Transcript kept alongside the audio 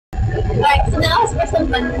Alright, so now it's for some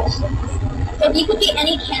fun questions. So if you could be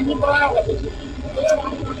any candy bar, what would you be?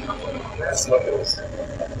 Slippers.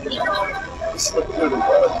 Slippers.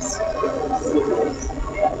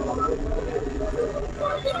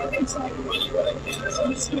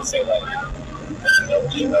 I'm just gonna say like no,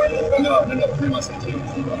 pretty much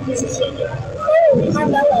this is so good.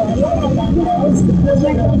 Marmello, I don't have that. Those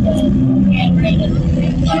are really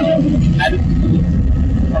good.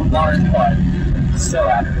 I'm large, but still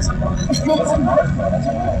after this. What's a large one?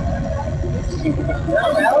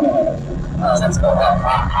 Oh, that's cool. No,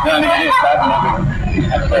 I mean, it is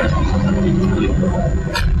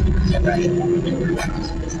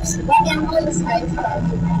Right now, all the sides are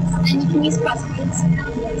and you can use crossfades.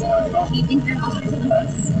 So you think your nostrils are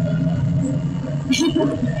close.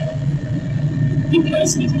 You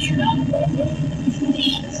guys need to shoot out.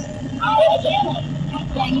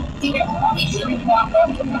 Yeah, you do it.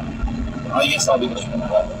 I guess I'll be the shooting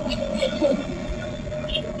ball.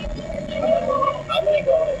 I'm gonna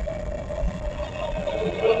go.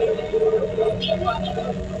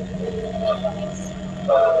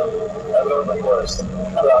 I'm going the first.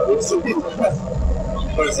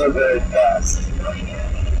 First are very fast.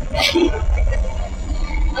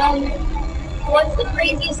 What's the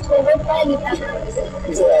craziest toilet plan you've ever visited?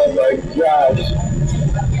 Oh my gosh.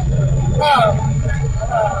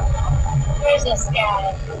 There's this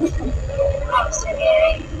guy, Officer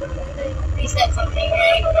Gary. He said something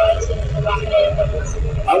right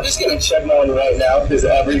I'm just gonna check my one right now because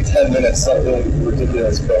every 10 minutes something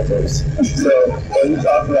ridiculous filters. So when you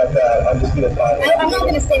talk about that, I'm just gonna find it. I'm not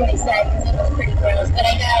gonna say what he said because it was pretty gross, but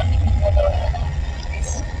I got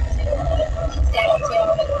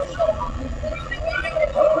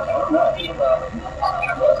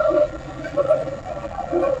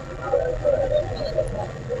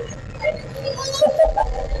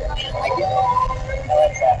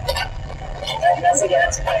That's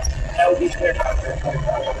again, that would be clear.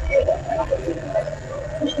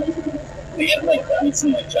 They get like, I mean,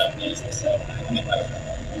 some like Japanese and stuff, and then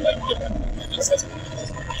like different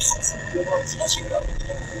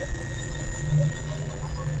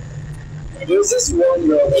there's this one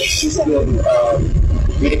girl that she's been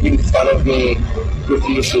making fun of me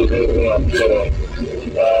profusely on Twitter,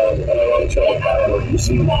 and I want to try to find her.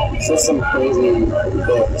 She says some crazy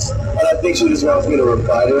things, and I think she just wants me to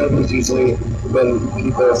reply to it, because usually when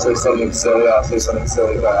people say something silly, I'll say something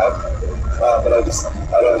silly back, but I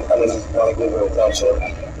don't want to give her attention.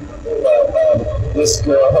 But this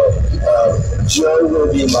girl, Joe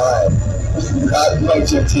will be mine. Not Mike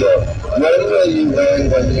Gentile. When will you learn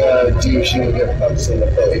when you're a douche and you get punched in the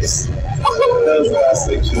face? That was the last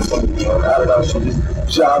thing she was talking about. I don't know,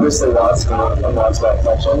 she obviously wants me and wants my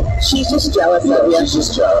attention. She's just jealous of you. She's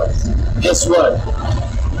just jealous. Guess what?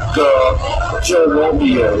 Girl, Joe won't be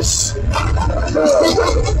yours. What's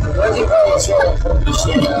wrong?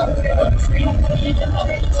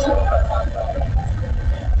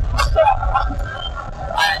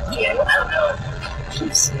 I don't know.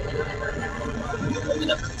 She's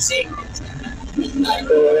sick. I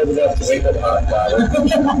ended up to wake up hot water.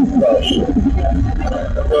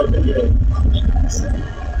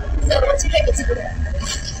 So what's your favorite superhero?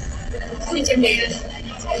 Who's your favorite?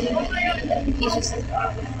 He's just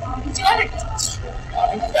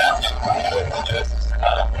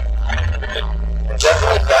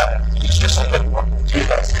definitely that. He's just like two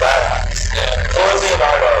best badass. Or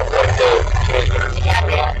Leonardo, like the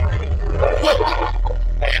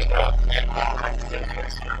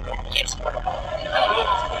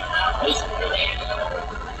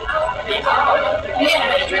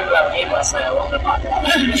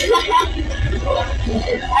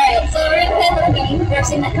Alright, so we're gonna play a little game. First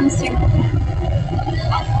thing that comes to your mind.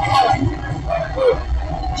 Color.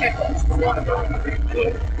 Turquoise.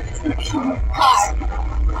 Car.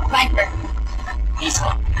 Viper.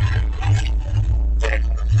 Peaceful.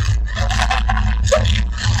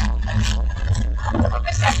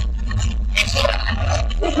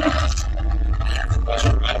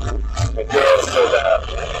 the girls go down.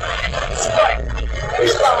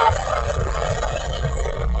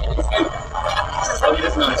 He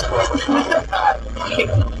doesn't know his sport.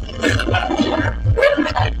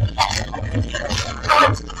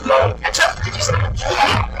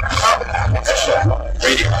 Kesha,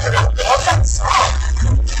 radio. What's that song?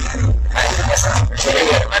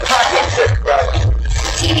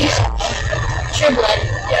 TV song. True Blood.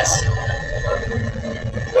 Yes.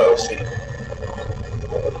 Well, see.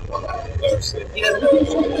 He doesn't know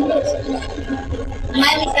what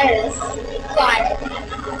Miley Cyrus. Fly.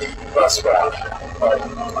 Buzzsprout.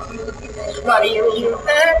 What are you?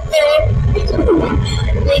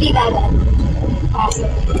 Lady Gaga.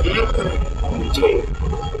 Awesome.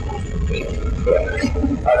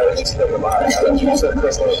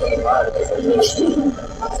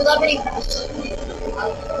 Celebrity.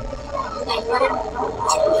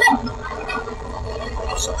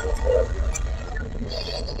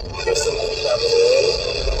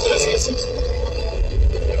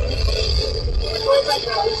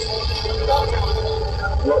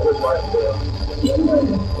 What would Mark do?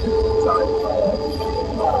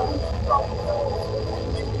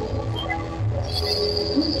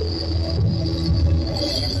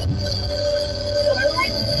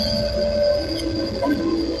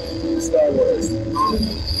 Star Wars.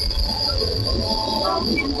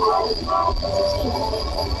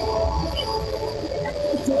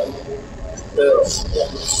 Bills.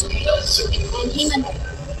 And human.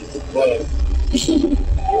 What?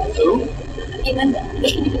 Who? Human.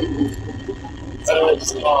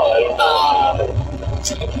 It's called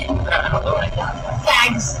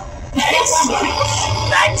Bags.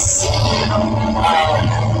 Bags.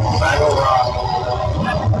 Battle Rock.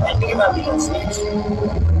 I think about the instance.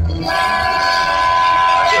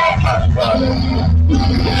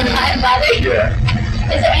 Hi, Father. Yeah.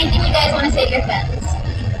 Is there anything you guys want to say to your fans?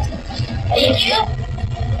 Thank you.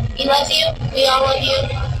 We love you. We all love you.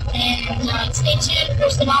 And stay tuned for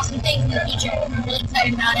some awesome things in the future. I'm really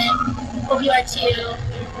excited about it. Hope you are too.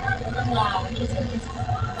 Wow.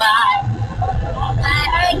 Bye.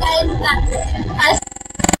 Alright guys, that's us